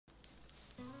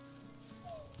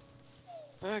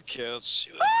Okay, let's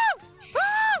see.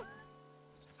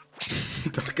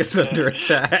 Duck is under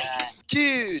attack.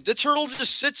 Dude, the turtle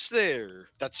just sits there.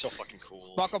 That's so fucking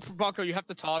cool. Bucko, you have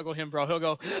to toggle him, bro. He'll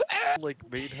go. Like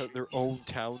made their own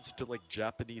towns into like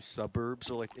Japanese suburbs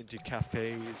or like into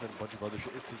cafes and a bunch of other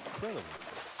shit. It's incredible.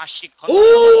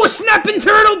 Ooh, a snapping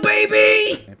turtle,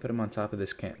 baby! I put him on top of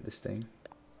this thing. That'd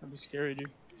be scary, dude.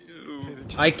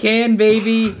 I can,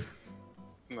 baby.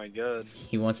 Oh my god.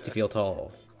 He wants to feel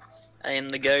tall. I am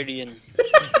the guardian.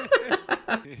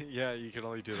 Yeah, you can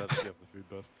only do that if you have the food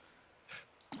buff.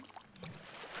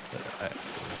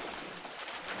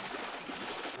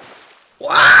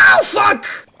 Wow, fuck!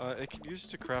 It can use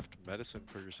to craft medicine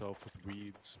for yourself with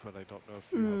weeds, but I don't know if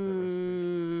you have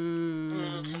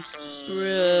that recipe.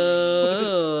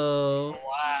 Bro.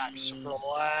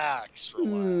 Relax.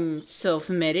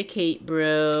 Self-medicate,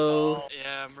 bro. Oh.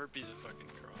 Yeah, merpy's a fucking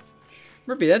crawfish.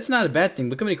 Murphy, that's not a bad thing.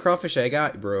 Look how many crawfish I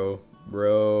got, bro.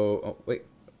 Bro. Oh, wait.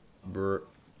 Bro.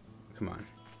 Come on.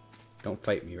 Don't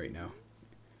fight me right now.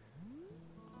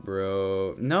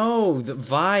 Bro. No, the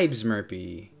vibes,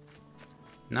 Murphy.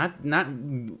 Not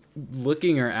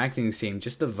looking or acting the same,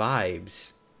 just the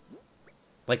vibes.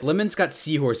 Like, Lemon's got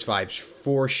seahorse vibes,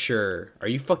 for sure. Are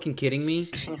you fucking kidding me?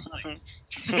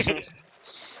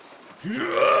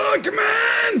 Oh, come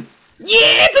on! Yeah,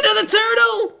 it's another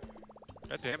turtle!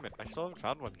 God damn it, I still haven't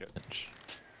found one yet.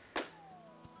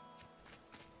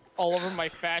 All over my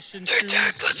fashion shoes.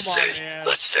 Let's Come on, man.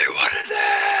 see what it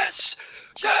is.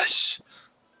 Yes.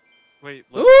 Wait,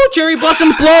 Ooh, cherry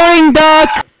blossom flowing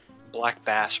duck! Black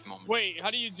bass moment. Wait, how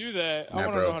do you do that? I Nah, want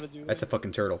to bro. know how to do that. That's a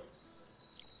fucking turtle.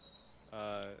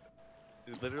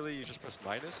 literally you just press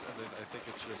minus, and then I think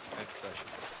it's just end session.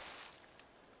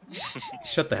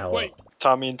 Shut the hell Wait. up.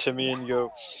 Tommy and Timmy and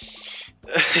go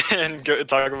and go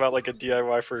talk about like a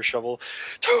DIY for a shovel.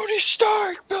 Tony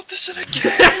Stark built this in a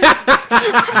cave. It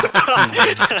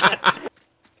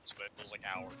was like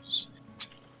hours.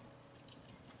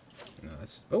 No,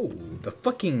 that's... Oh, the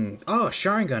fucking... Oh,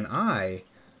 Sharingan Eye.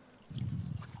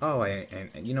 Oh, and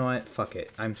you know what? Fuck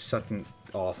it. I'm sucking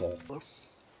awful.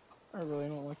 I really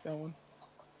don't like that one.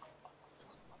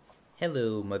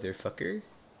 Hello, motherfucker.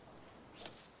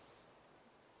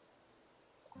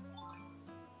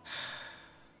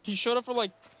 He showed up for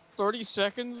like 30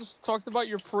 seconds, talked about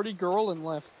your pretty girl, and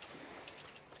left.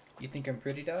 You think I'm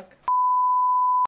pretty, Doc?